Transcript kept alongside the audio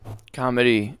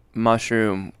Comedy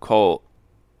Mushroom Cult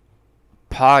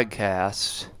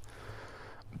podcast.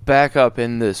 Back up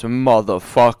in this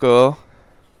motherfucker.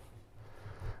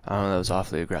 I don't know, that was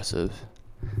awfully aggressive.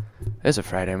 It's a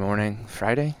Friday morning.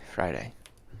 Friday?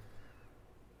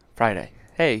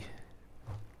 Hey.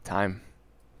 Time.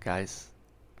 Guys.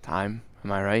 Time.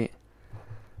 Am I right?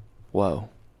 Whoa.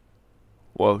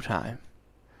 Time.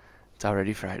 It's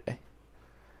already Friday.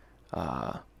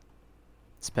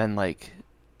 It's been like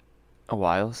a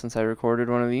while since I recorded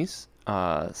one of these.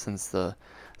 Since the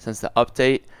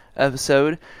update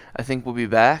episode, I think we'll be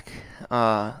back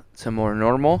to more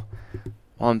normal.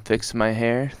 While I'm fixing my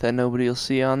hair that nobody will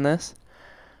see on this.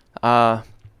 I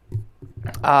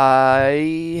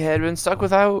had been stuck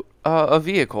without a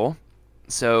vehicle,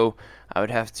 so I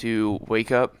would have to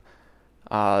wake up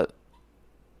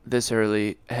this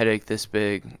early, headache this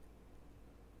big,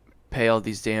 pay all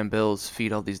these damn bills,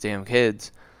 feed all these damn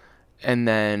kids, and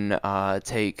then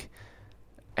take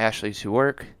Ashley to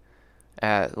work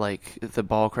at like the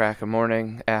ball crack of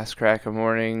morning, ass crack of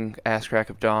morning, ass crack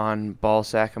of dawn, ball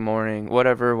sack of morning,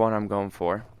 whatever one I'm going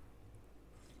for.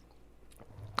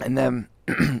 And then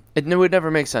it would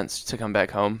never make sense to come back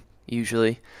home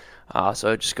usually.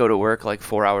 So I'd just go to work like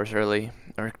 4 hours early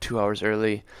or 2 hours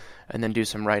early and then do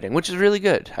some writing, which is really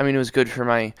good. I mean, it was good for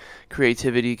my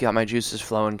creativity, got my juices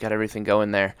flowing, got everything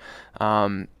going there.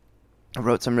 I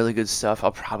wrote some really good stuff.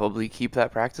 I'll probably keep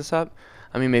that practice up.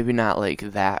 I mean, maybe not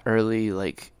like that early,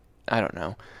 like, I don't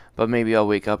know. But maybe I'll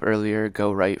wake up earlier,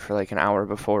 go write for like an hour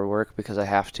before work because I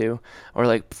have to. Or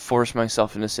like force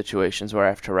myself into situations where I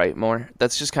have to write more.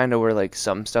 That's just kind of where like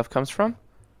some stuff comes from.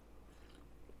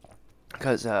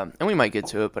 Because, and we might get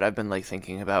to it, but I've been like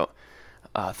thinking about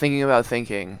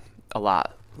thinking a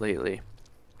lot lately.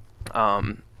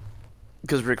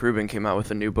 Because Rick Rubin came out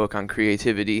with a new book on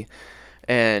creativity.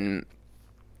 And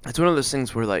it's one of those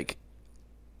things where like,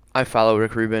 I follow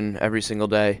Rick Rubin every single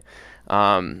day.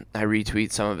 I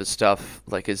retweet some of his stuff,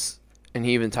 and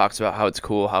he even talks about how it's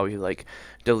cool how he like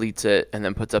deletes it and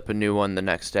then puts up a new one the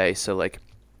next day. So like,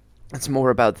 it's more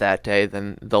about that day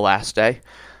than the last day.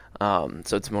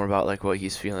 So it's more about like what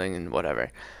he's feeling and whatever,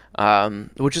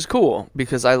 which is cool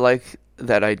because I like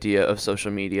that idea of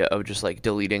social media of just like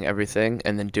deleting everything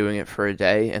and then doing it for a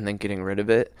day and then getting rid of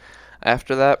it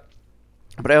after that.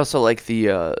 But I also like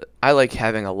I like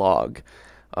having a log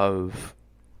of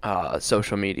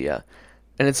social media,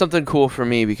 and it's something cool for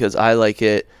me because I like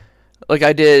it. Like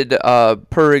I did,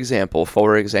 for example,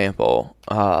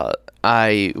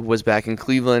 I was back in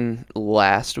Cleveland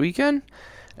last weekend,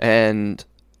 and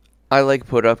I like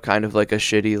put up kind of like a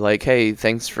shitty like, hey,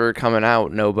 thanks for coming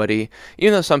out, nobody.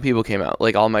 Even though some people came out,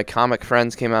 like all my comic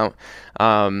friends came out.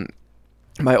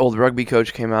 My old rugby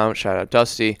coach came out. Shout out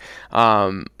Dusty.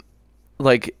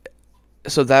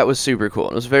 So that was super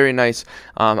cool. It was very nice.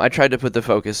 I tried to put the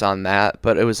focus on that,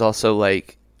 but it was also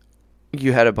like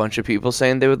you had a bunch of people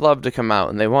saying they would love to come out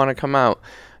and they want to come out.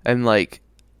 And like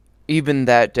even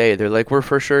that day, they're like, we're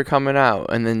for sure coming out.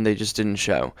 And then they just didn't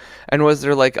show. And was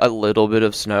there like a little bit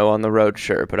of snow on the road?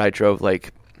 Sure. But I drove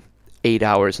like 8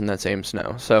 hours in that same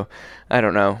snow. So I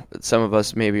don't know. Some of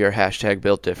us maybe are hashtag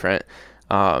built different.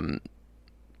 But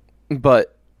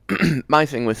my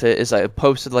thing with it is I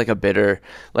posted like a bitter,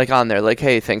 like on there, like,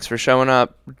 hey, thanks for showing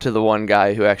up, to the one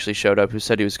guy who actually showed up who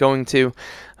said he was going to.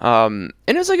 And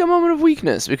it was like a moment of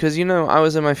weakness because, I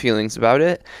was in my feelings about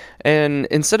it. And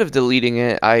instead of deleting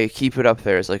it, I keep it up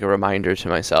there as like a reminder to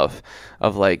myself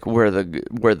of like where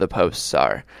the posts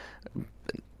are.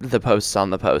 The posts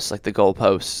on the posts, like the goal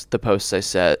posts, the posts I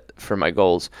set for my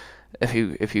goals.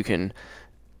 If you can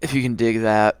dig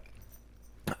that.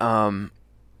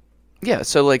 Yeah,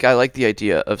 so like I like the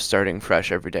idea of starting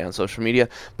fresh every day on social media,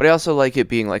 but I also like it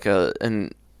being like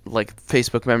like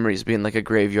Facebook memories being like a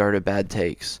graveyard of bad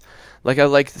takes. Like I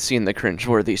like seeing the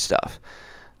cringe-worthy stuff.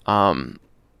 Like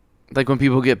when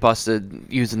people get busted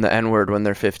using the N-word when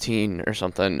they're 15 or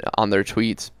something on their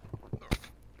tweets.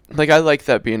 Like I like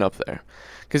that being up there.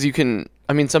 Because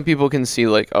some people can see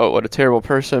like, oh, what a terrible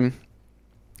person.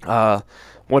 What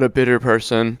a bitter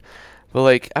person. But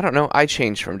like, I don't know, I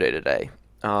change from day to day.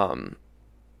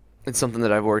 It's something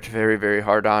that I've worked very, very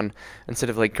hard on instead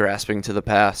of like grasping to the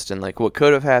past and like what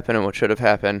could have happened and what should have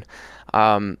happened.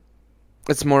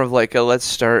 It's more of like a let's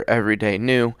start every day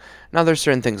new. Now there's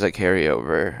certain things that carry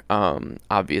over,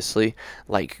 obviously,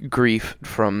 like grief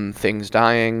from things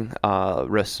dying,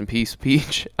 rest in peace,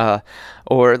 Peach,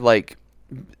 or like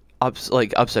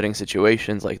upsetting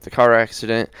situations like the car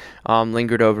accident,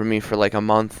 lingered over me for like a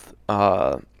month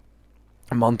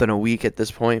and a week at this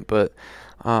point, but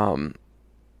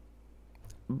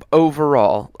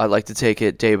overall, I like to take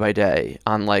it day by day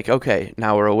on like, okay,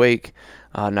 now we're awake,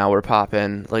 now we're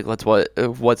popping. Like,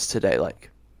 what's today like?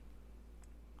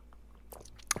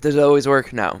 Does it always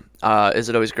work? No. Is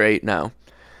it always great? No.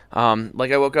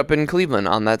 Like I woke up in Cleveland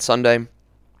on that Sunday,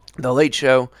 the Late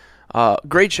Show,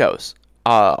 great shows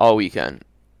all weekend.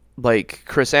 Like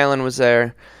Chris Allen was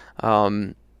there.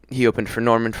 He opened for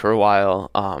Norman for a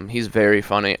while. He's very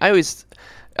funny. I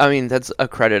mean, that's a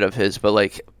credit of his, but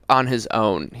like on his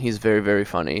own, he's very, very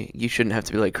funny. You shouldn't have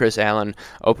to be like Chris Allen,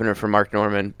 opener for Mark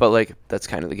Norman, but like that's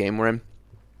kind of the game we're in.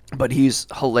 But he's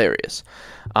hilarious.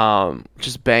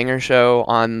 Just banger show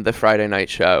on the Friday night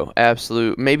show.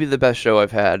 Absolute, maybe the best show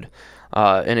I've had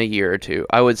in a year or two.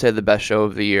 I would say the best show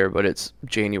of the year, but it's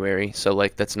January, so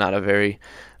like that's not a very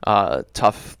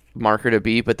tough marker to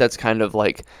beat. But that's kind of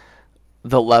like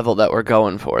the level that we're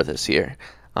going for this year.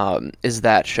 Is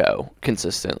that show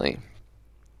consistently?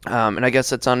 And I guess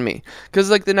that's on me, because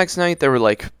like the next night there were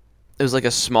like it was like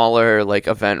a smaller like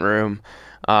event room.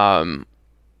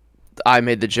 I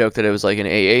made the joke that it was like an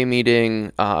AA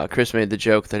meeting. Chris made the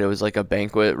joke that it was like a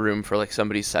banquet room for like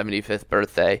somebody's 75th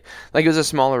birthday. Like it was a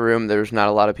smaller room. There was not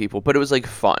a lot of people, but it was like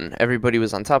fun. Everybody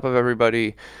was on top of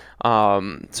everybody.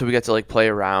 So we got to like play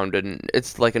around, and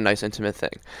it's like a nice intimate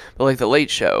thing. But like the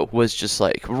Late Show was just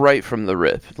like right from the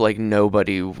rip. Like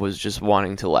nobody was just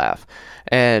wanting to laugh.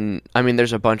 And I mean,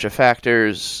 there's a bunch of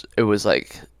factors. It was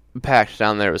like packed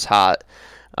down there. It was hot.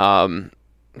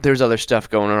 There's other stuff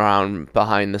going around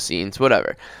behind the scenes,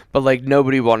 whatever. But, like,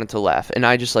 nobody wanted to laugh. And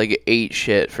I just, like, ate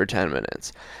shit for 10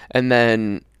 minutes. And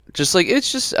then, just, like,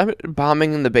 it's just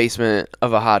bombing in the basement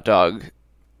of a hot dog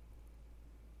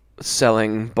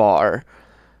selling bar.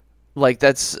 Like,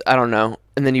 that's, I don't know.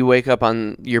 And then you wake up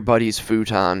on your buddy's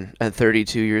futon at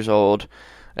 32 years old.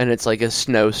 And it's, like, a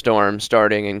snowstorm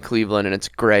starting in Cleveland. And it's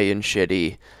gray and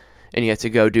shitty. And you have to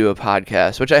go do a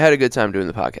podcast, which I had a good time doing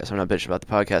the podcast. I'm not bitching about the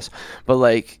podcast. But,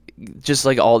 like, just,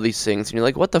 like, all these things. And you're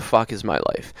like, what the fuck is my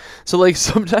life? So, like,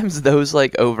 sometimes those,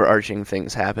 like, overarching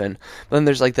things happen. But then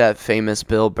there's, like, that famous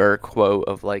Bill Burr quote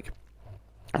of, like,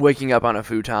 waking up on a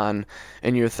futon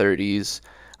in your 30s,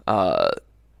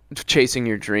 chasing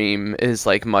your dream is,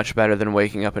 like, much better than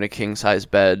waking up in a king-size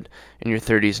bed in your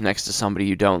 30s next to somebody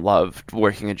you don't love,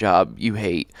 working a job you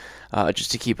hate.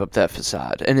 Just to keep up that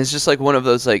facade. And it's just like one of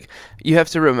those, like, you have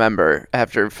to remember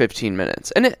after 15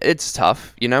 minutes. And it's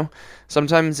tough, you know?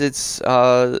 Sometimes it's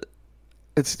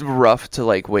rough to,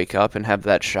 like, wake up and have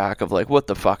that shock of, like, what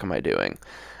the fuck am I doing?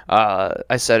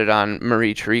 I said it on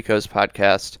Marie Chirico's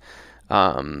podcast.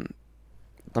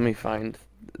 Let me find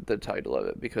the title of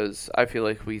it, because I feel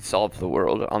like we solved the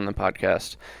world on the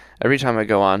podcast. Every time I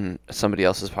go on somebody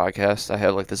else's podcast, I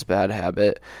have, like, this bad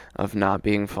habit of not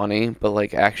being funny, but,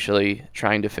 like, actually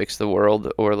trying to fix the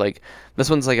world. Or, like, this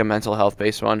one's, like, a mental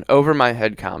health-based one. Over My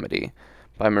Head Comedy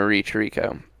by Marie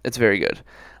Chirico. It's very good.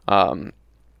 At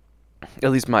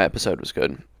least my episode was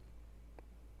good.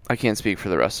 I can't speak for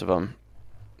the rest of them.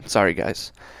 Sorry,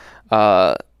 guys.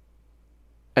 I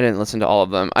didn't listen to all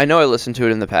of them. I know I listened to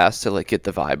it in the past to, like, get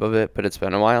the vibe of it, but it's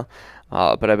been a while.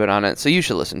 But I've been on it, so you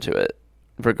should listen to it.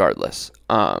 Regardless.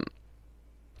 But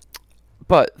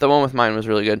the one with mine was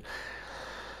really good.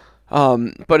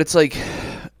 But it's like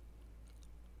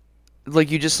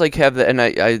you just like have the,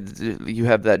 and you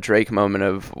have that Drake moment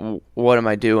of, what am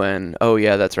I doing? Oh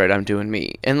yeah, that's right, I'm doing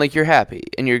me. And like you're happy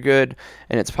and you're good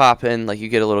and it's popping, like you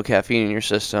get a little caffeine in your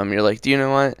system. You're like, do you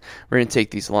know what? We're gonna take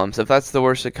these lumps. If that's the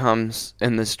worst that comes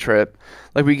in this trip,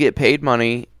 like we get paid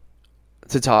money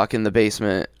to talk in the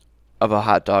basement of a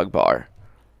hot dog bar.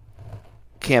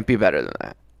 Can't be better than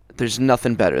that. There's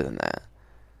nothing better than that.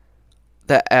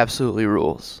 That absolutely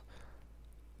rules.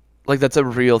 Like, that's a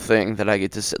real thing that I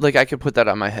get to say. Like, I could put that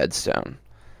on my headstone.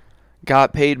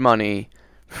 Got paid money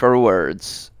for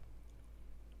words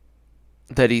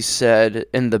that he said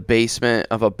in the basement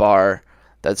of a bar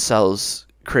that sells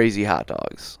crazy hot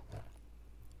dogs.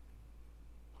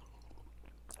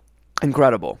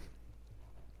 Incredible.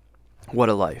 What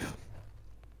a life.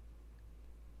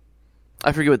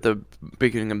 I forget what the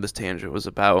beginning of this tangent was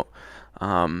about.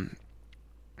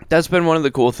 That's been one of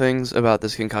the cool things about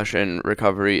this concussion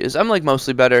recovery is I'm like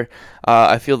mostly better.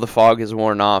 I feel the fog has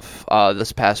worn off.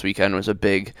 This past weekend was a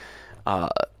big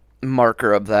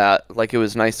marker of that. Like it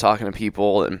was nice talking to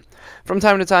people, and from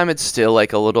time to time it's still like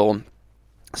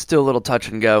still a little touch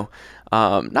and go.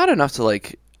 Not enough to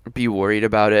like be worried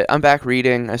about it. I'm back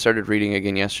reading. I started reading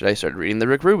again yesterday. I started reading the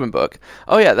Rick Rubin book.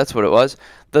 Oh yeah, that's what it was.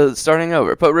 The starting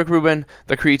over. But Rick Rubin,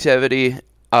 the creativity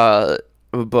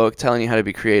book telling you how to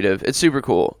be creative. It's super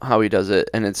cool how he does it,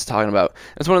 and it's talking about.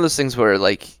 It's one of those things where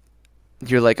like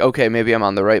you're like, okay, maybe I'm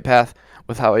on the right path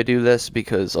with how I do this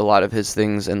because a lot of his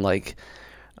things and like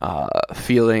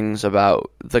feelings about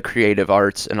the creative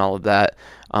arts and all of that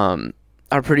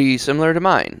are pretty similar to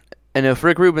mine. And if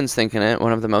Rick Rubin's thinking it,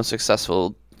 one of the most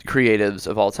successful creatives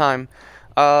of all time,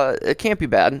 it can't be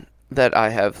bad that I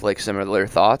have like similar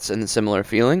thoughts and similar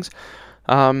feelings.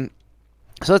 So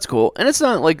that's cool. And it's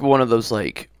not like one of those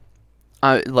like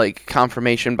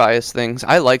confirmation bias things.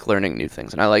 I like learning new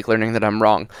things and I like learning that I'm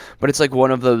wrong. But it's like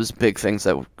one of those big things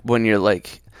that when you're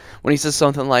like, when he says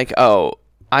something like, oh,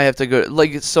 I have to go,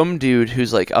 like some dude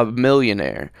who's like a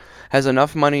millionaire has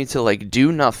enough money to like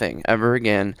do nothing ever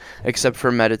again except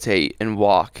for meditate and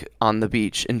walk on the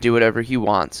beach and do whatever he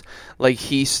wants. Like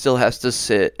he still has to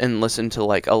sit and listen to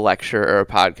like a lecture or a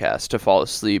podcast to fall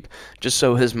asleep just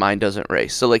so his mind doesn't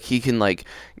race. So like he can like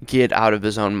get out of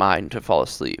his own mind to fall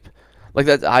asleep. Like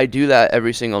that, I do that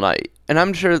every single night, and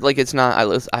I'm sure like it's not.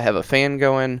 I have a fan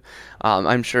going.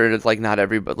 I'm sure it's like not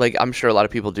everybody. Like I'm sure a lot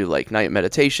of people do like night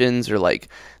meditations or like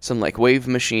some like wave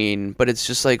machine, but it's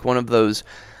just like one of those.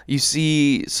 You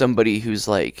see somebody who's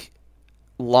like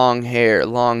long hair,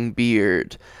 long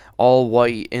beard, all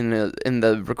white in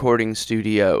the recording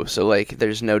studio, so like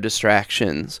there's no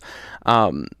distractions.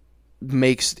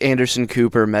 Makes Anderson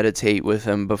Cooper meditate with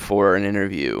him before an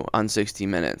interview on 60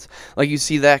 Minutes. Like you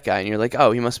see that guy and you're like,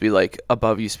 oh, he must be like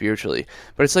above you spiritually.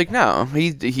 But it's like, no,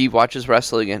 he watches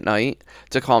wrestling at night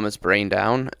to calm his brain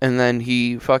down, and then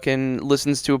he fucking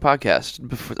listens to a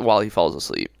podcast while he falls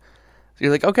asleep. So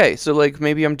you're like, okay, so like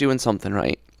maybe I'm doing something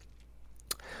right.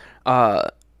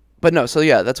 But no, so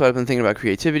yeah, that's what I've been thinking about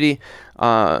creativity.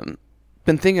 Been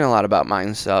thinking a lot about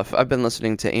mind stuff. I've been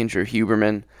listening to Andrew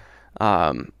Huberman,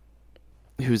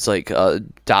 who's like a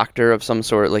doctor of some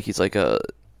sort. Like he's like a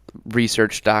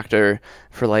research doctor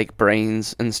for like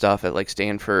brains and stuff at like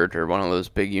Stanford or one of those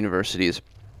big universities.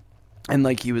 And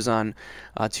like he was on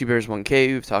Two Bears One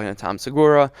Cave talking to Tom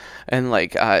Segura and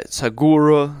like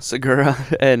Segura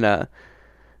and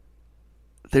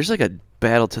there's like a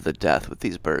battle to the death with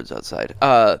these birds outside.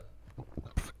 But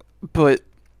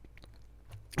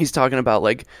he's talking about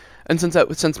like, and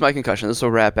since my concussion, this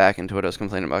will wrap back into what I was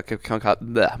complaining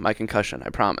about. My concussion, I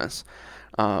promise.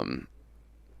 But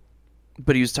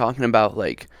he was talking about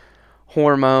like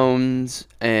hormones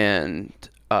and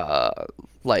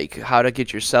like how to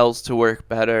get your cells to work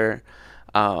better,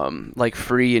 like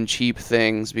free and cheap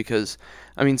things, because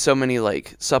I mean so many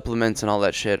like supplements and all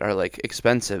that shit are like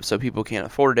expensive, so people can't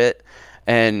afford it.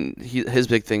 And his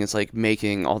big thing is like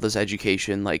making all this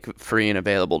education like free and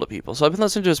available to people. So I've been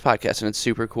listening to his podcast and it's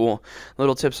super cool.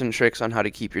 Little tips and tricks on how to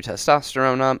keep your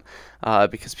testosterone up,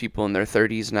 because people in their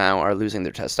 30s now are losing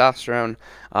their testosterone,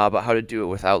 but how to do it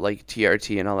without like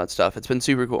TRT and all that stuff. It's been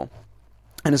super cool.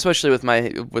 And especially with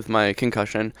my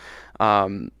concussion,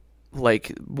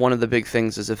 like one of the big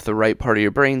things is if the right part of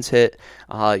your brain's hit,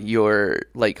 your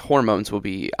like hormones will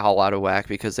be all out of whack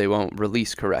because they won't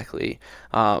release correctly.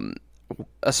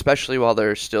 Especially while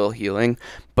they're still healing,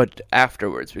 but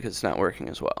afterwards because it's not working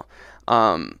as well.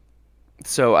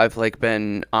 So I've like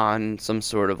been on some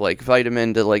sort of like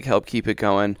vitamin to like help keep it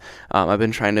going. I've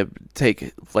been trying to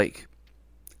take like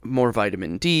more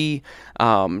vitamin D,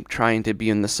 trying to be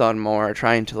in the sun more,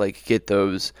 trying to like get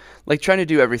those, like trying to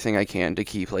do everything I can to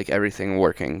keep like everything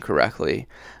working correctly.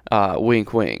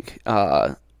 Wink, wink.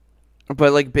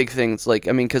 But, like, big things, like,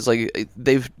 I mean, because, like,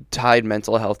 they've tied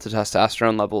mental health to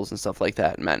testosterone levels and stuff like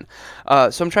that in men.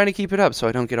 So I'm trying to keep it up so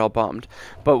I don't get all bummed.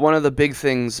 But one of the big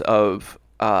things of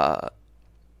the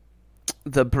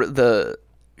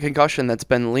concussion that's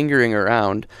been lingering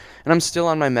around, and I'm still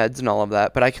on my meds and all of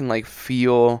that, but I can, like,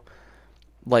 feel,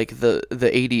 like, the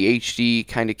ADHD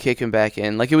kind of kicking back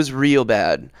in. Like, it was real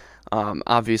bad,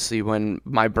 obviously, when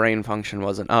my brain function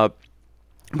wasn't up.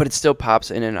 But it still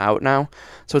pops in and out now.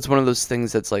 So it's one of those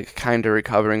things that's like kind of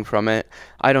recovering from it.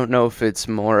 I don't know if it's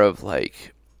more of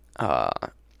like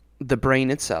the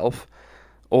brain itself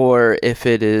or if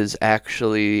it is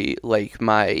actually like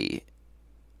my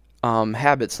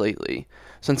habits lately.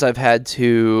 Since I've had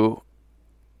to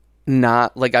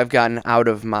not, like I've gotten out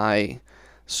of my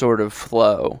sort of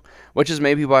flow, which is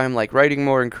maybe why I'm like writing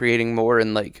more and creating more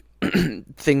and like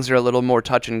things are a little more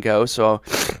touch and go. So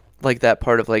like that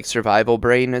part of like survival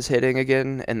brain is hitting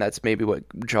again, and that's maybe what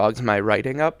jogs my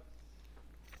writing up.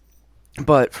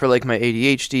 But for like my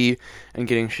ADHD and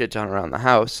getting shit done around the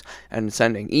house and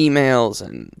sending emails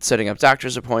and setting up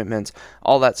doctor's appointments,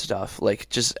 all that stuff, like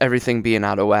just everything being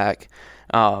out of whack,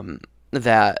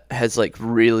 that has like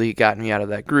really gotten me out of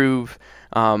that groove.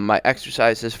 My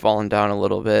exercise has fallen down a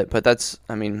little bit, but that's,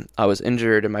 I mean, I was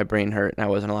injured and my brain hurt and I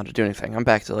wasn't allowed to do anything. I'm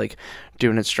back to like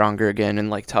doing it stronger again and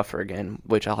like tougher again,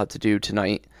 which I'll have to do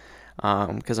tonight.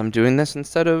 because I'm doing this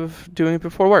instead of doing it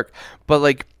before work. But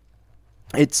like,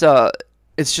 it's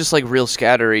it's just like real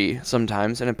scattery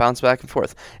sometimes, and it bounces back and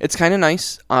forth. It's kind of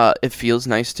nice. It feels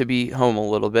nice to be home a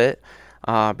little bit.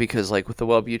 Because like with the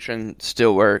Wellbutrin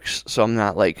still works, so I'm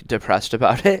not like depressed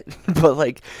about it. But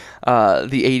like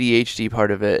the ADHD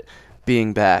part of it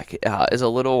being back is a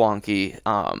little wonky.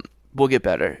 We'll get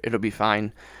better. It'll be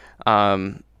fine.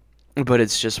 But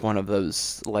it's just one of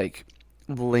those like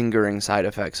lingering side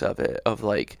effects of it, of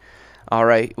like, all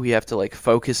right, we have to like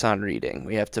focus on reading.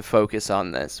 We have to focus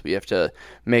on this. We have to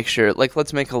make sure, like,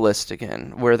 let's make a list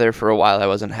again. Where there for a while I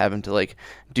wasn't having to like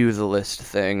do the list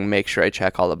thing, make sure I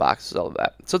check all the boxes, all of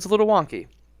that. So it's a little wonky.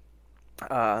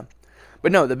 But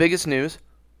no, the biggest news.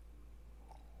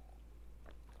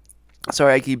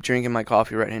 Sorry, I keep drinking my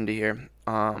coffee right into here.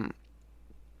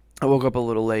 I woke up a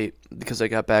little late because I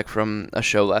got back from a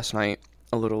show last night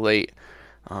a little late,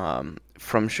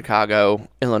 from Chicago,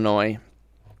 Illinois.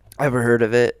 Ever heard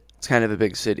of it? It's kind of a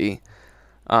big city.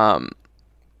 I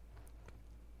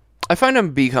find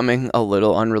I'm becoming a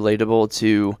little unrelatable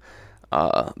to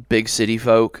big city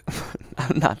folk.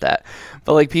 Not that,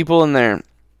 but like people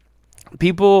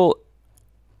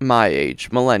my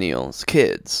age, millennials,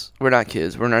 kids. We're not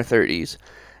kids. We're in our 30s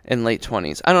and late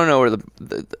 20s. I don't know where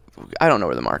I don't know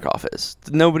where the mark off is.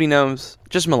 Nobody knows.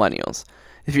 Just millennials.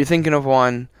 If you're thinking of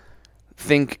one,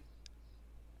 if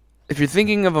you're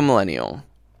thinking of a millennial,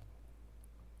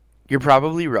 you're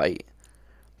probably right.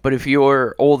 But if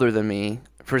you're older than me,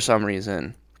 for some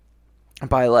reason,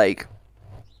 by like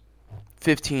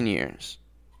 15 years,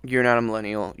 you're not a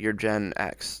millennial, you're Gen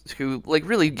X, who like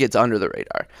really gets under the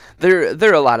radar.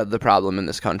 They're a lot of the problem in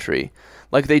this country.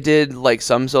 Like they did like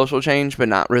some social change, but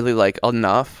not really like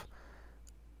enough.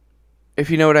 If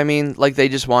you know what I mean? Like they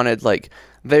just wanted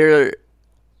their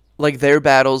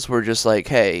battles were just like,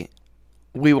 hey,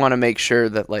 we want to make sure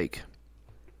that like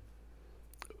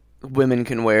women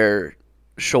can wear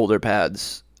shoulder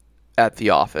pads at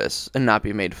the office and not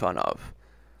be made fun of.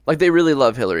 Like, they really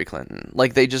love Hillary Clinton.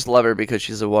 Like, they just love her because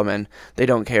she's a woman. They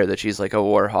don't care that she's, like, a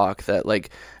war hawk that, like,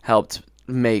 helped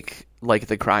make, like,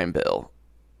 the crime bill.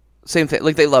 Same thing.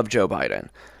 Like, they love Joe Biden.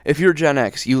 If you're Gen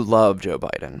X, you love Joe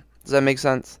Biden. Does that make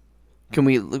sense?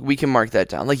 We can mark that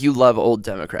down. Like, you love old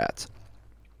Democrats.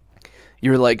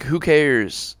 You're like, who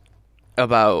cares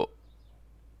about...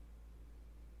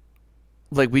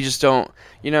 Like, we just don't,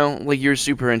 like, you're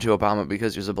super into Obama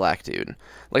because he was a black dude.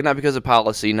 Like, not because of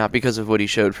policy, not because of what he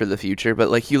showed for the future, but,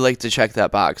 like, you like to check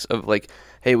that box of, like,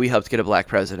 hey, we helped get a black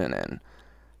president in.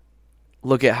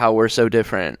 Look at how we're so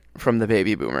different from the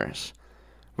baby boomers.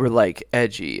 We're, like,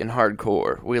 edgy and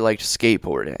hardcore. We liked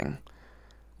skateboarding.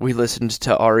 We listened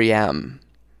to R.E.M.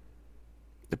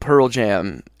 The Pearl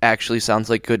Jam actually sounds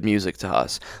like good music to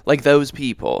us. Like, those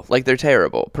people. Like, they're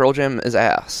terrible. Pearl Jam is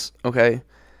ass, okay?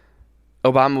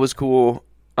 Obama was cool,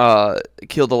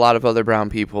 killed a lot of other brown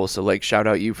people, so, like, shout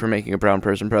out you for making a brown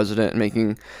person president and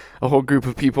making a whole group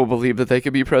of people believe that they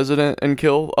could be president and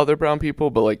kill other brown people,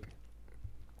 but, like,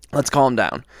 let's calm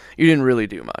down. You didn't really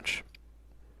do much.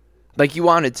 Like, you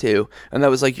wanted to, and that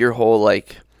was, like, your whole,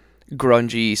 like,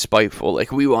 grungy, spiteful,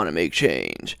 like, we want to make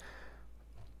change.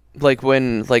 Like,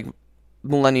 when, like,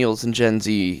 millennials and Gen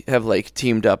Z have, like,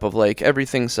 teamed up of, like,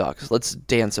 everything sucks, let's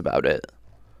dance about it.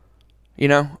 You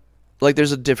know? Like,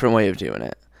 there's a different way of doing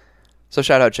it. So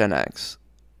shout out Gen X.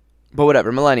 But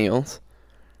whatever, millennials.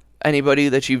 Anybody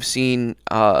that you've seen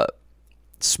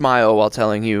smile while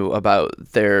telling you about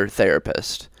their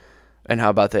therapist and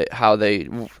how they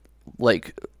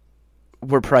like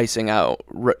were pricing out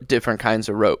different kinds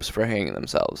of ropes for hanging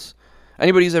themselves.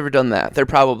 Anybody who's ever done that, they're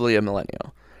probably a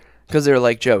millennial. Because they're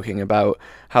like joking about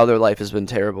how their life has been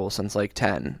terrible since like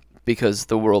 10 because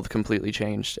the world completely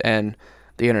changed and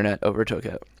the internet overtook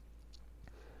it.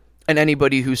 And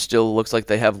anybody who still looks like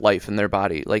they have life in their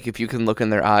body, like if you can look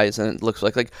in their eyes and it looks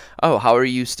like, oh, how are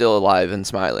you still alive and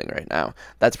smiling right now?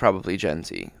 That's probably Gen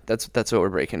Z. That's what we're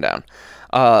breaking down.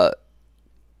 But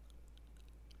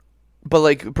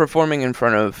like performing in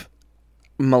front of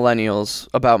millennials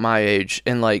about my age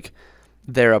in like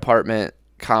their apartment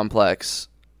complex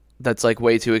that's like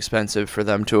way too expensive for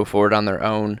them to afford on their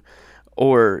own,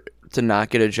 or to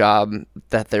not get a job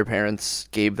that their parents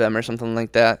gave them or something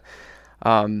like that.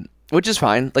 Which is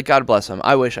fine. Like, God bless them.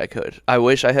 I wish I could. I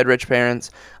wish I had rich parents.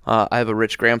 I have a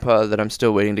rich grandpa that I'm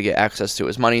still waiting to get access to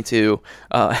his money to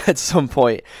at some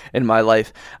point in my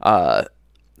life.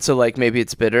 So, like, maybe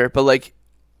it's bitter. But, like,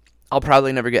 I'll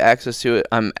probably never get access to it.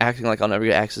 I'm acting like I'll never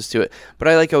get access to it. But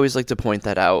I always like to point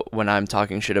that out when I'm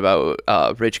talking shit about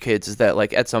rich kids, is that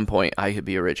like at some point I could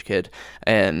be a rich kid,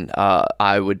 and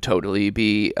I would totally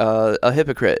be a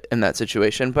hypocrite in that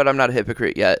situation. But I'm not a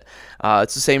hypocrite yet.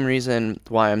 It's the same reason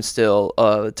why I'm still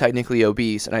technically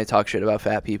obese and I talk shit about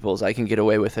fat people, is I can get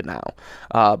away with it now.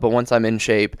 But once I'm in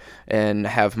shape and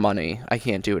have money, I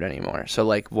can't do it anymore. So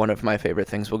like one of my favorite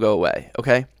things will go away.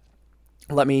 Okay,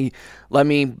 let me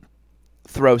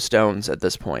throw stones at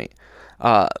this point.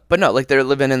 But no, like they're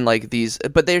living in like these,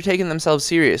 but they're taking themselves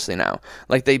seriously now.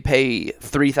 Like they pay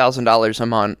 $3,000 a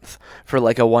month for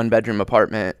like a 1-bedroom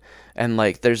apartment, and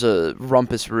like there's a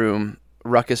rumpus room,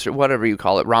 whatever you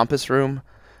call it, rompus room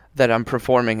that I'm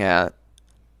performing at,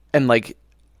 and like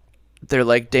they're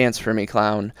like, dance for me,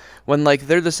 clown, when like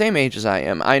they're the same age as I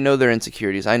am. I know their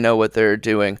insecurities. I know what they're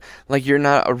doing. Like, you're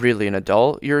not really an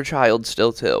adult. You're a child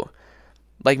still too.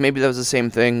 Like, maybe that was the same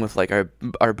thing with, like,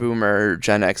 our boomer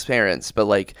Gen X parents, but,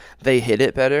 like, they hit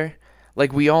it better.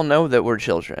 Like, we all know that we're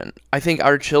children. I think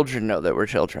our children know that we're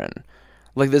children.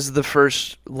 Like, this is the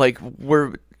first, like,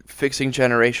 we're fixing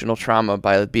generational trauma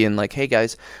by being like, hey,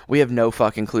 guys, we have no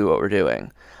fucking clue what we're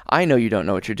doing. I know you don't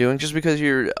know what you're doing just because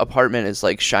your apartment is,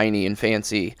 like, shiny and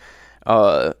fancy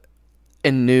and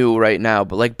new right now,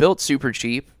 but, like, built super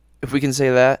cheap, if we can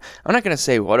say that. I'm not going to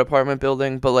say what apartment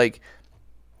building, but, like,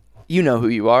 you know who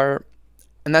you are,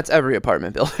 and that's every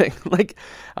apartment building. Like,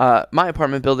 my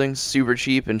apartment building's super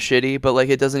cheap and shitty, but, like,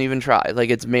 it doesn't even try. Like,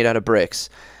 it's made out of bricks,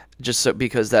 just so,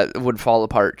 because that would fall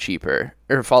apart cheaper,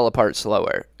 or fall apart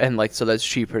slower, and, like, so that's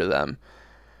cheaper to them.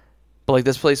 But, like,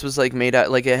 this place was, like, made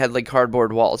out, like, it had, like,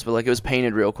 cardboard walls, but, like, it was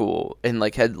painted real cool, and,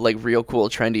 like, had, like, real cool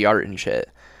trendy art and shit.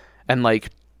 And, like,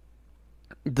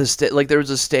 like, there was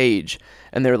a stage,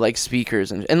 and there were, like,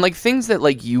 speakers, and, like, things that,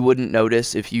 like, you wouldn't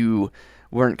notice if you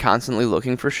weren't constantly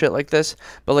looking for shit like this,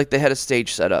 but like they had a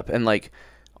stage set up, and like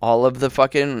all of the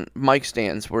fucking mic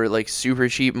stands were like super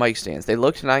cheap mic stands. They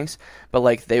looked nice, but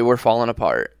like they were falling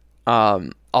apart.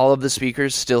 All of the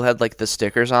speakers still had like the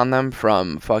stickers on them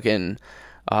from fucking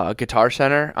Guitar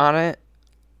Center on it,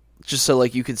 just so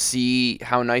like you could see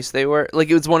how nice they were. Like,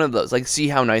 it was one of those, like, see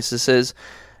how nice this is,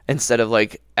 instead of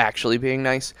like actually being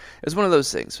nice. It was one of those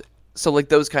things. So, like,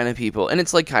 those kind of people. And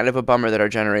it's, like, kind of a bummer that our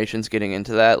generation's getting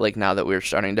into that, like, now that we're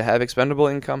starting to have expendable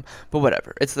income. But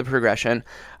whatever. It's the progression.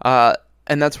 And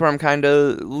that's where I'm kind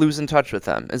of losing touch with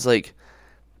them. It's, like,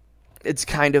 it's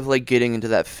kind of, like, getting into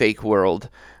that fake world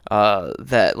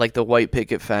that, like, the white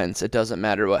picket fence, it doesn't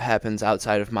matter what happens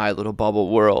outside of my little bubble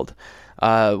world.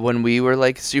 When we were,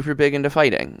 like, super big into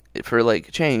fighting for,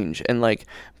 like, change and, like,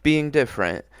 being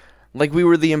different. Like, we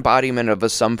were the embodiment of a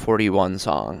Sum 41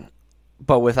 song,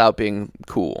 but without being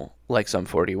cool, like Sum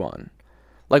 41.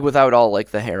 Like, without all, like,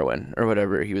 the heroin or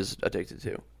whatever he was addicted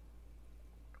to.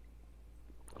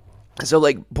 So,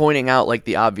 like, pointing out, like,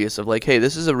 the obvious of, like, hey,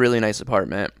 this is a really nice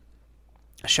apartment.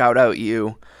 Shout out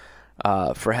you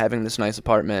for having this nice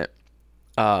apartment.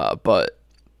 But,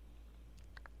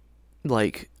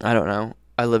 like, I don't know.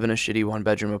 I live in a shitty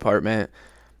 1-bedroom apartment.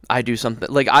 I do something.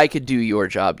 Like, I could do your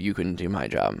job. You couldn't do my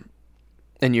job.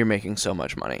 And you're making so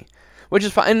much money. Which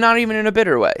is fine, and not even in a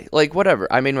bitter way. Like, whatever.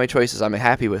 I made my choices. I'm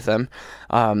happy with them.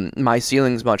 My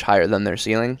ceiling's much higher than their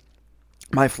ceiling.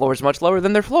 My floor's much lower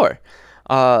than their floor.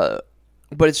 But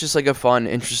it's just, like, a fun,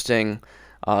 interesting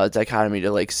dichotomy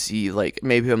to, like, see, like,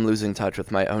 maybe I'm losing touch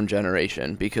with my own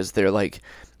generation because they're, like,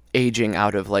 aging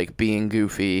out of, like, being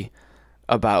goofy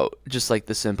about just, like,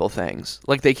 the simple things.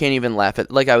 Like, they can't even laugh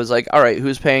at, like, I was like, all right,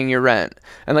 who's paying your rent?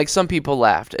 And, like, some people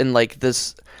laughed, and, like,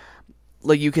 this...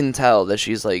 Like, you can tell that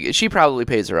she's, like, she probably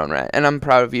pays her own rent, and I'm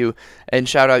proud of you, and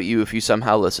shout out you if you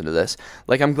somehow listen to this.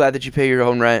 Like, I'm glad that you pay your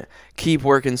own rent. Keep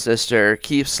working, sister.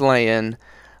 Keep slaying.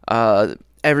 Every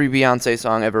Beyonce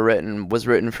song ever written was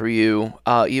written for you,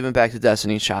 even back to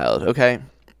Destiny's Child, okay?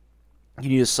 You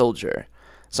need a soldier.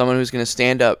 Someone who's going to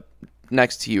stand up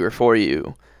next to you or for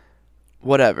you.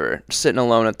 Whatever. Sitting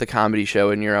alone at the comedy show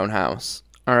in your own house,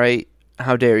 all right?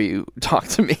 How dare you talk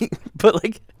to me? But,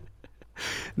 like...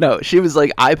 No, she was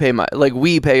like,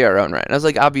 we pay our own rent. And I was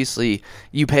like, obviously,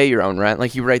 you pay your own rent.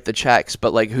 Like, you write the checks,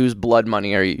 but, like, whose blood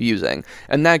money are you using?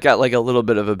 And that got, like, a little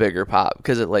bit of a bigger pop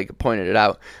because it, like, pointed it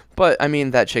out. But, I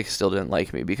mean, that chick still didn't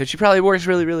like me because she probably works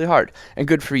really, really hard. And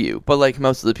good for you. But, like,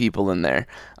 most of the people in there,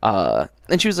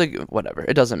 and she was like, whatever,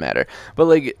 it doesn't matter. But,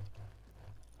 like,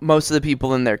 most of the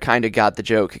people in there kind of got the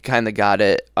joke, kind of got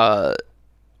it.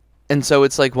 And so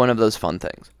it's, like, one of those fun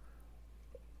things.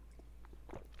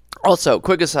 Also,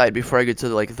 quick aside before I get to,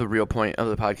 like, the real point of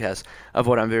the podcast of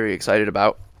what I'm very excited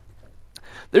about.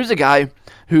 There's a guy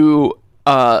who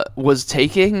was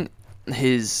taking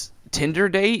his Tinder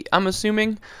date, I'm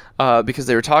assuming, because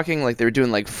they were talking like they were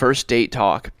doing like first date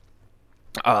talk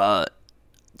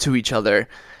to each other,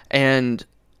 and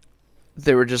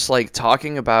they were just like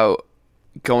talking about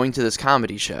going to this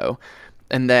comedy show.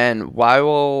 And then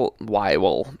while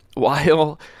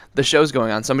the show's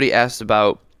going on, somebody asked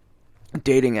about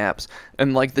dating apps,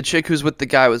 and like the chick who's with the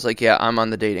guy was like, yeah, I'm on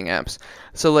the dating apps.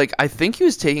 So like I think he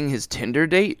was taking his Tinder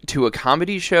date to a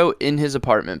comedy show in his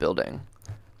apartment building.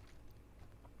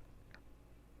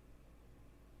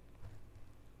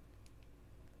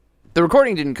 The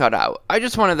recording didn't cut out. I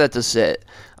just wanted that to sit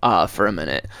for a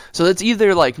minute. So that's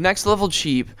either like next level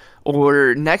cheap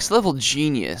or next level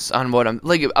genius on what I'm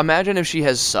like. Imagine if she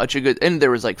has such a good, and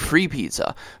there was like free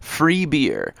pizza, free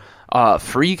beer,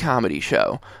 free comedy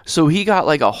show. So he got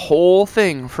like a whole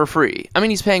thing for free. I mean,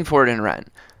 he's paying for it in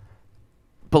rent.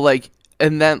 But like,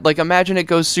 and then like imagine it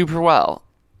goes super well.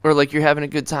 Or like you're having a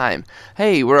good time.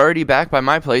 Hey, we're already back by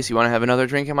my place. You want to have another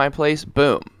drink at my place?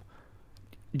 Boom.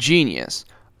 Genius.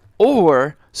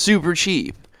 Or super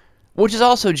cheap, which is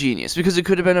also genius because it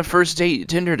could have been a first date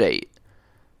Tinder date.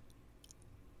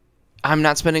 I'm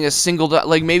not spending a single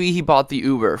like maybe he bought the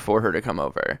Uber for her to come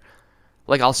over.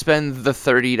 Like I'll spend the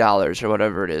 $30 or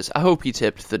whatever it is. I hope he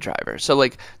tipped the driver. So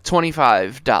like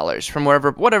 $25 from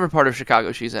whatever part of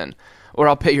Chicago she's in, or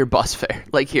I'll pay your bus fare.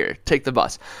 Like here, take the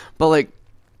bus. But like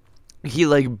he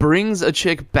like brings a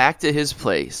chick back to his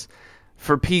place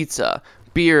for pizza,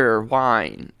 beer,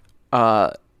 wine,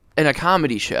 in a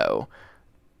comedy show,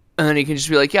 and then he can just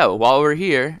be like, yo, while we're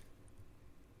here,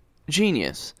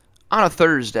 genius, on a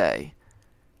Thursday.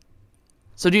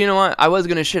 So do you know what? I was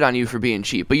going to shit on you for being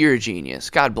cheap, but you're a genius.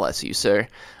 God bless you, sir.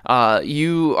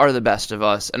 You are the best of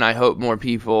us, and I hope more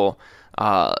people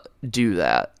do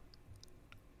that.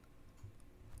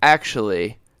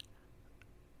 Actually,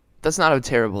 that's not a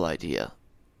terrible idea.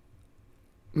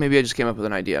 Maybe I just came up with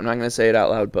an idea. I'm not going to say it out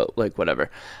loud, but like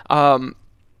whatever.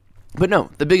 But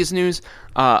no, the biggest news,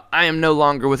 I am no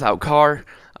longer without car.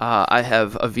 I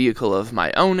have a vehicle of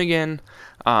my own again.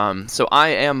 So I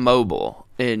am mobile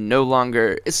and no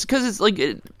longer, it's because it's like,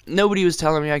 nobody was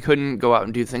telling me I couldn't go out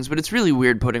and do things, but it's really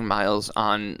weird putting miles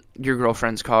on your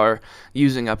girlfriend's car,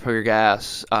 using up her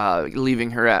gas,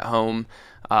 leaving her at home,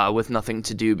 with nothing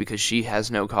to do because she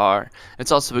has no car.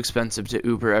 It's also expensive to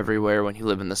Uber everywhere when you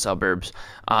live in the suburbs.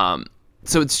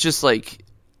 So it's just like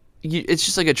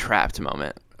a trapped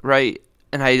moment. Right?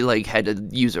 And I like had to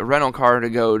use a rental car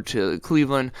to go to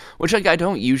Cleveland, which like I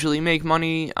don't usually make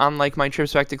money on like my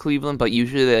trips back to Cleveland, but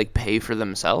usually they like pay for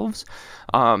themselves.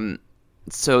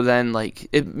 So then like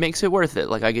it makes it worth it.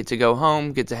 Like I get to go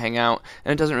home, get to hang out,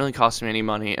 and it doesn't really cost me any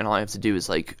money, and all I have to do is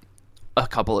like a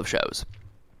couple of shows.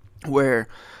 Where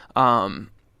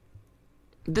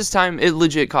this time it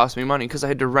legit cost me money because I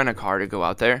had to rent a car to go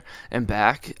out there and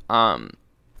back.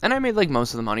 And I made like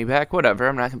most of the money back, whatever,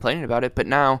 I'm not complaining about it, but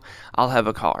now I'll have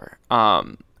a car,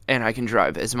 and I can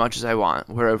drive as much as I want,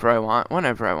 wherever I want,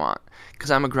 whenever I want,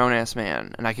 because I'm a grown-ass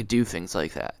man, and I could do things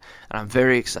like that, and I'm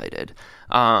very excited.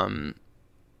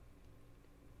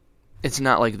 It's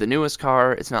not like the newest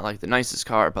car, it's not like the nicest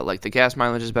car, but like the gas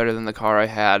mileage is better than the car I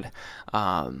had.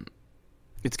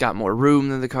 It's got more room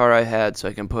than the car I had, so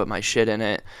I can put my shit in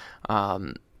it,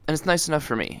 and it's nice enough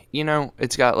for me, you know,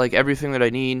 it's got like everything that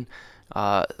I need.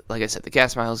 Like I said, the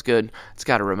gas mile is good. It's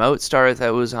got a remote start that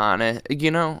was on it. You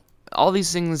know, all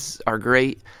these things are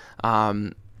great.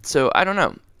 So I don't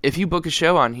know. If you book a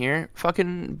show on here,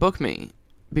 fucking book me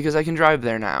because I can drive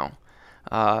there now.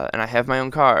 And I have my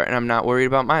own car and I'm not worried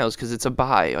about miles because it's a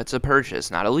buy. It's a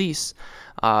purchase, not a lease.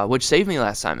 Which saved me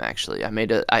last time actually.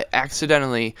 I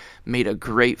accidentally made a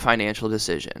great financial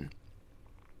decision.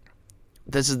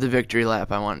 This is the victory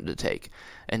lap I wanted to take.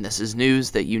 And this is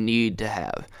news that you need to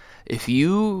have. If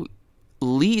you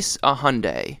lease a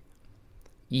Hyundai,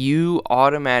 you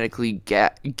automatically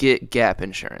get gap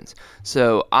insurance.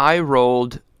 So I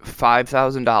rolled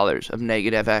 $5,000 of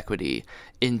negative equity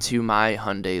into my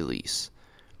Hyundai lease.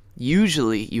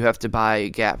 Usually you have to buy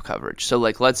gap coverage. So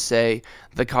like let's say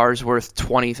the car's worth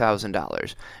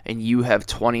 $20,000 and you have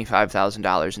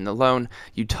 $25,000 in the loan.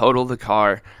 You total the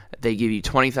car, they give you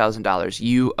 $20,000.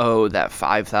 You owe that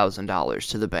 $5,000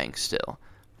 to the bank still.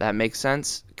 That makes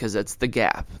sense? Because that's the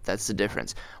gap. That's the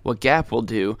difference. What gap will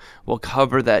do will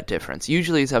cover that difference.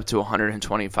 Usually it's up to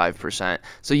 125%.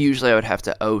 So usually I would have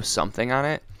to owe something on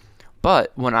it.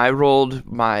 But when I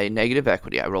rolled my negative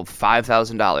equity, I rolled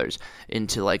 $5,000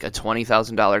 into like a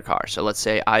 $20,000 car. So let's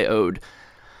say I owed,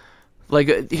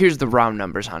 like, here's the round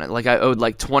numbers on it. Like I owed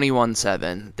like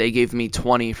 $21,700. They gave me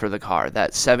 $20 for the car.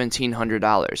 That's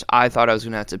 $1,700. I thought I was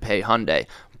going to have to pay Hyundai.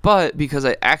 But because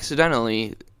I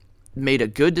accidentally made a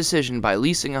good decision by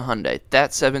leasing a Hyundai,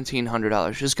 that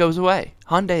 $1,700 just goes away.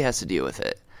 Hyundai has to deal with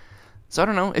it. So I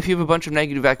don't know, if you have a bunch of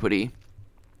negative equity,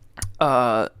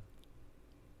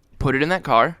 put it in that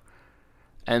car,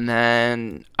 and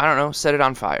then, I don't know, set it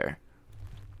on fire.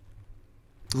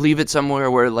 Leave it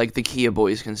somewhere where, like, the Kia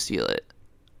boys can steal it.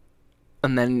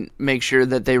 And then make sure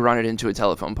that they run it into a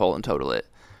telephone pole and total it.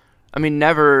 I mean,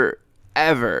 never,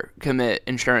 ever commit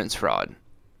insurance fraud.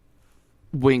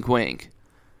 Wink, wink,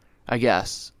 I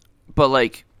guess. But,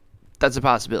 like, that's a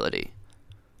possibility.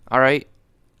 All right?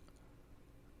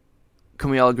 Can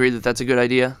we all agree that that's a good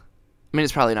idea? I mean,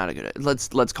 it's probably not a good idea.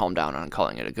 Let's calm down on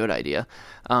calling it a good idea.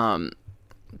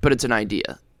 But it's an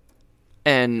idea.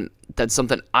 And that's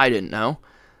something I didn't know.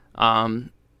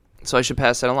 So I should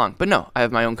pass that along. But no, I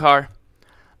have my own car.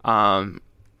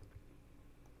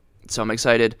 So I'm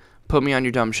excited. Put me on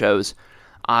your dumb shows.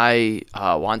 I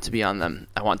want to be on them.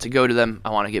 I want to go to them. I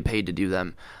want to get paid to do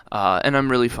them. And I'm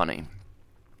really funny.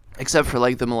 Except for,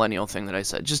 like, the millennial thing that I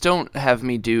said. Just don't have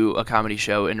me do a comedy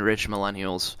show in rich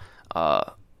millennials'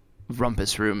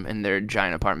 rumpus room in their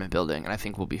giant apartment building, and I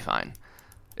think we'll be fine.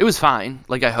 It was fine.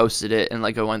 Like, I hosted it, and,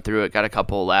 like, I went through it, got a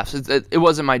couple of laughs. It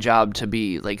wasn't my job to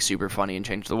be, like, super funny and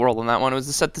change the world on that one. It was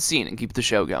to set the scene and keep the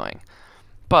show going.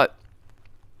 But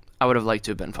I would have liked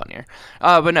to have been funnier.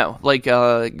 But no, like,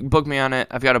 book me on it.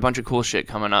 I've got a bunch of cool shit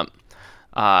coming up.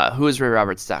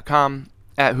 whoisrayroberts.com,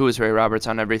 at whoisrayroberts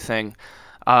on everything.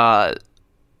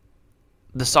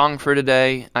 The song for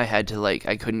today, I had to, like,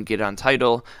 I couldn't get on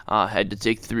Tidal. Had to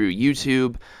dig through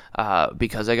YouTube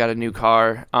because I got a new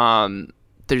car.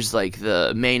 There's, like,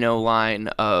 the Mano line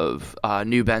of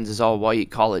New Benz is all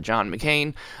white, call it John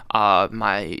McCain.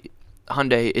 My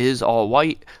Hyundai is all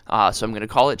white, so I'm going to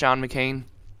call it John McCain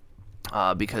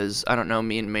because, I don't know,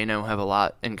 me and Mano have a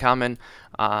lot in common.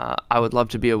 I would love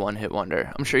to be a one-hit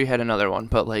wonder. I'm sure you had another one,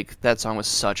 but, like, that song was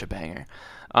such a banger.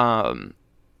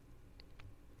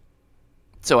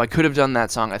 So I could have done that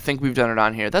song. I think we've done it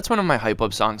on here. That's one of my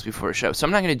hype-up songs before a show, so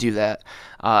I'm not going to do that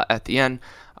at the end.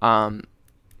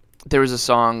 There was a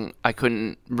song I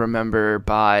couldn't remember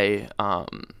by,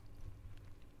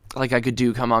 like, I could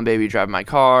do Come On Baby Drive My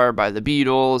Car by the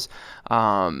Beatles.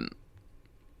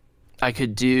 I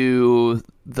could do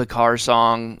the car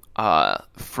song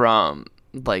from,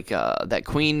 like, that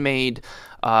Queen made,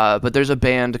 but there's a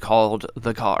band called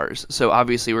The Cars, so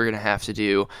obviously we're going to have to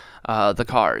do The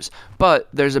Cars. But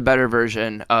there's a better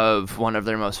version of one of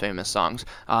their most famous songs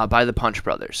by the Punch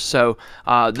Brothers. So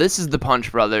this is the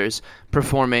Punch Brothers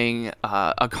performing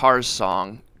a Cars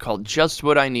song called Just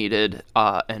What I Needed,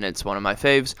 and it's one of my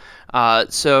faves.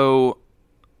 So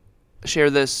share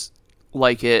this,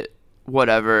 like it,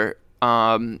 whatever.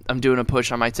 I'm doing a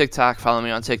push on my TikTok. Follow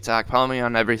me on TikTok. Follow me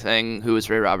on everything. Who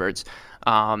is Ray Roberts?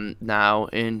 Now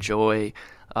enjoy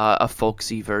a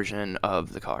folksy version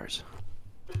of The Cars.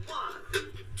 1,